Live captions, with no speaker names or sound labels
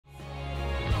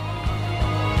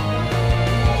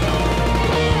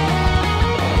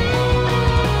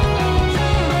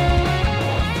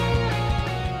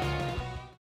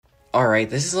Alright,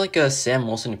 this is like a Sam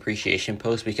Wilson appreciation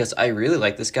post because I really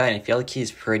like this guy and I feel like he's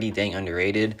pretty dang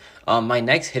underrated. My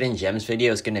next Hidden Gems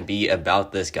video is going to be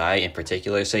about this guy in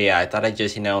particular. So yeah, I thought I'd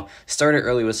just, start it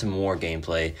early with some more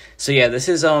gameplay. So yeah, this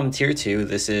is tier 2.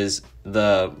 This is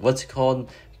the, what's it called?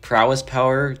 Prowess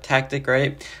power tactic,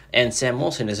 right? And Sam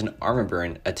Wilson is an armor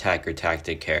burn attacker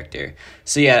tactic character.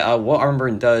 So yeah, what armor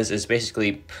burn does is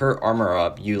basically per armor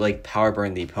up, you like power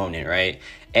burn the opponent, right?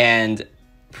 And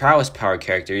prowess power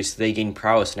characters, they gain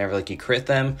prowess whenever like you crit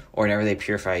them or whenever they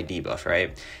purify a debuff,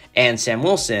 right? And Sam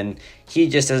Wilson, he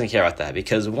just doesn't care about that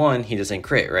because one, he doesn't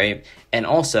crit, right? And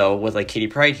also with like Kitty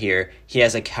Pryde here, he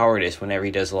has a cowardice whenever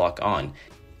he does lock on.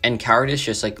 And cowardice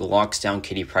just like locks down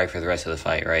Kitty Pryde for the rest of the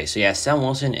fight, right? So yeah, Sam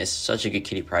Wilson is such a good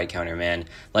Kitty Pryde counter, man.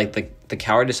 Like the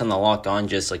cowardice on the lock on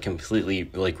just like completely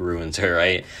like ruins her,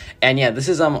 right? And yeah, this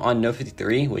is on No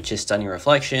 53, which is Stunning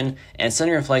Reflection, and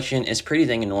Stunning Reflection is pretty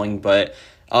dang annoying, but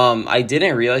I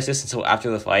didn't realize this until after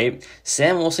the fight.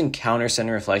 Sam Wilson counters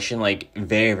Stunning Reflection like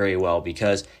very, very well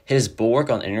because his bulwark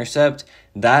on intercept,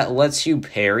 that lets you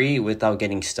parry without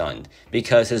getting stunned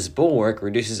because his bulwark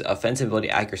reduces offensive ability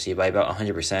accuracy by about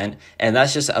 100%, and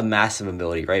that's just a massive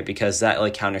ability, right? Because that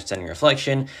like counters Stunning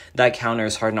Reflection, that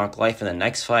counters Hard Knock Life in the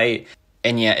next fight.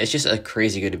 And yeah, it's just a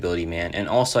crazy good ability, man. And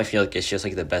also, I feel like it's just,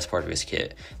 like, the best part of his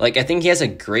kit. Like, I think he has a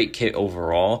great kit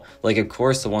overall. Like, of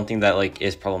course, the one thing that, like,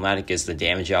 is problematic is the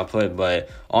damage output. But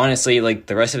honestly, like,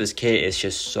 the rest of his kit is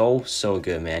just so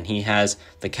good, man. He has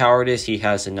the cowardice. He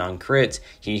has the non-crit.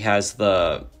 He has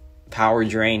the power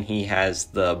drain. He has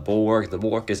the bulwark. The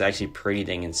bulwark is actually pretty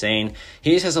dang insane.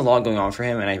 He just has a lot going on for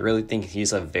him, and I really think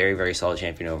he's a very, very solid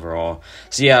champion overall.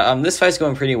 So yeah, this fight's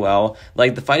going pretty well.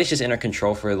 Like, the fight is just in our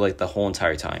control for like the whole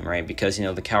entire time, right? Because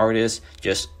the cowardice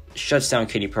just shuts down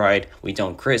Kitty Pryde. We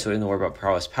don't crit, so we don't worry about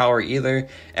prowess power either.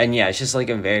 And yeah, it's just like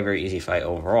a very, very easy fight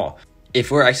overall. If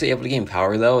we're actually able to gain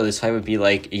power, though, this fight would be,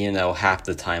 like, half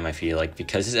the time, I feel like,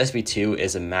 because his SB2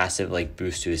 is a massive, like,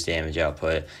 boost to his damage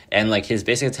output. And, like, his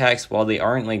basic attacks, while they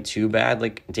aren't, like, too bad,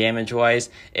 like, damage-wise,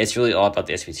 it's really all about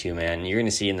the SB2, man. You're going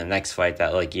to see in the next fight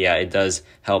that, like, yeah, it does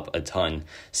help a ton.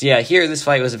 So, yeah, here, this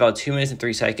fight was about 2 minutes and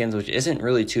 3 seconds, which isn't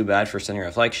really too bad for Stunning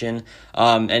Reflection.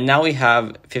 And now we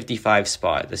have 55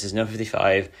 spot. This is No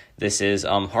 55. This is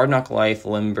Hard Knock Life,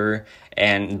 Limber,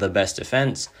 and the best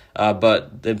defense.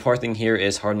 But the important thing here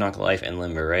is Hard Knock Life and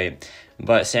Limber, right?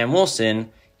 But Sam Wilson,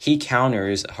 he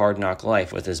counters Hard Knock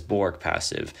Life with his Bulwark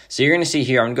passive. So you're going to see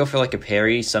here, I'm going to go for like a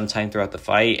parry sometime throughout the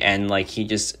fight, and like he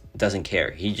just doesn't care.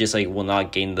 He just like will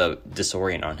not gain the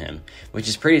disorient on him, which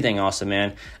is pretty dang awesome,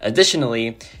 man.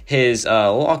 Additionally, his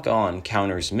lock on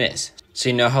counters miss. So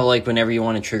you know how like whenever you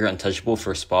want to trigger Untouchable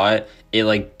for spot, it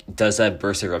like does that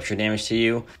burst of rupture damage to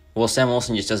you? Well, Sam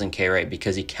Wilson just doesn't care, right?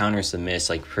 Because he counters the miss,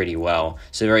 like, pretty well.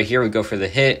 So right here, we go for the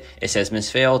hit. It says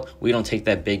miss failed. We don't take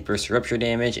that big burst of rupture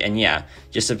damage. And yeah,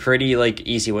 just a pretty, like,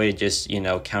 easy way to just,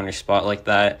 counter spot like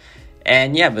that.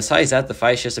 And yeah, besides that, the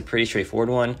fight's just a pretty straightforward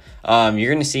one.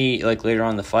 You're going to see, like, later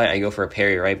on in the fight, I go for a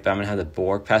parry, right? But I'm going to have the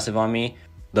Bulwark passive on me.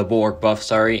 The Bulwark buff,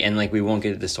 sorry, and like we won't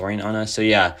get a disorient on us. So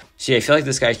yeah, I feel like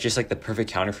this guy's just like the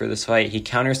perfect counter for this fight. He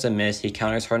counters the miss, he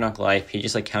counters Hard Knock Life, he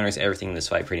just like counters everything in this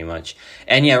fight pretty much.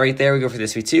 And yeah, right there we go for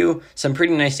this V2. Some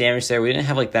pretty nice damage there. We didn't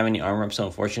have like that many armor ups, so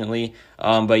unfortunately.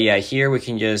 But yeah, here we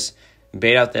can just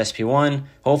bait out the SP1.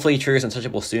 Hopefully he triggers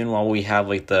Untouchable soon while we have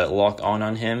like the lock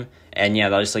on him. And yeah,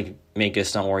 that'll just like make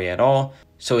us not worry at all.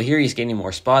 So here he's gaining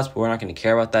more spots, but we're not going to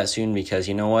care about that soon because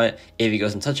you know what? If he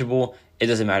goes Untouchable, it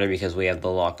doesn't matter because we have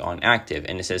the lock on active,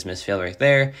 and it says miss fail right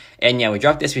there. And yeah, we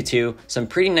dropped SP2, some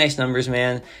pretty nice numbers,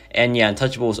 man. And yeah,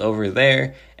 Untouchable is over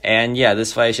there. And yeah,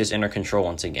 this fight is just in our control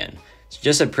once again. It's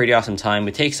just a pretty awesome time.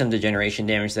 We take some degeneration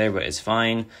damage there, but it's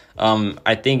fine.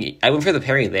 I think I went for the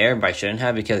parry there, but I shouldn't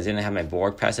have because I didn't have my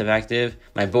Bulwark passive active.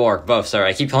 My Bulwark buff, sorry,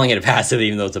 I keep calling it a passive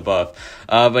even though it's a buff.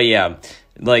 But yeah,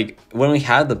 like when we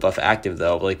had the buff active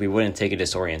though, like we wouldn't take a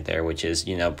disorient there, which is,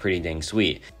 pretty dang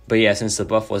sweet. But yeah, since the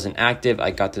buff wasn't active,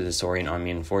 I got the disorient on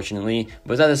me, unfortunately.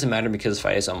 But that doesn't matter because the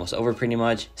fight is almost over pretty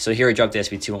much. So here I dropped the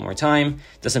SP2 one more time,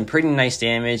 does some pretty nice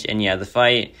damage, and yeah, the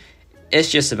fight, it's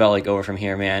just about like over from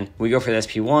here, man. We go for the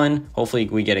SP1, hopefully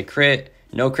we get a crit.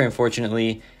 No crit,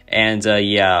 unfortunately. And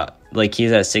yeah, like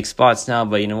he's at 6 spots now,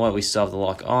 but you know what? We still have the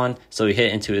lock on. So we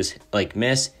hit into his like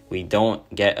miss. We don't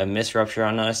get a miss rupture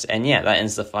on us. And yeah, that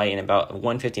ends the fight in about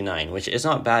 159, which is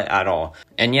not bad at all.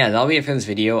 And yeah, that'll be it for this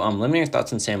video. Let me know your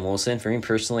thoughts on Sam Wilson. For me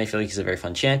personally, I feel like he's a very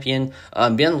fun champion. Be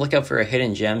on the lookout for a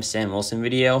Hidden Gem Sam Wilson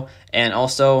video. And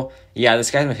also, yeah, this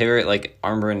guy's my favorite like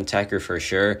armor and attacker for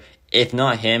sure. If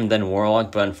not him, then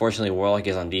Warlock, but unfortunately Warlock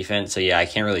is on defense, so yeah, I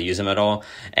can't really use him at all.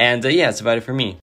 And yeah, that's about it for me.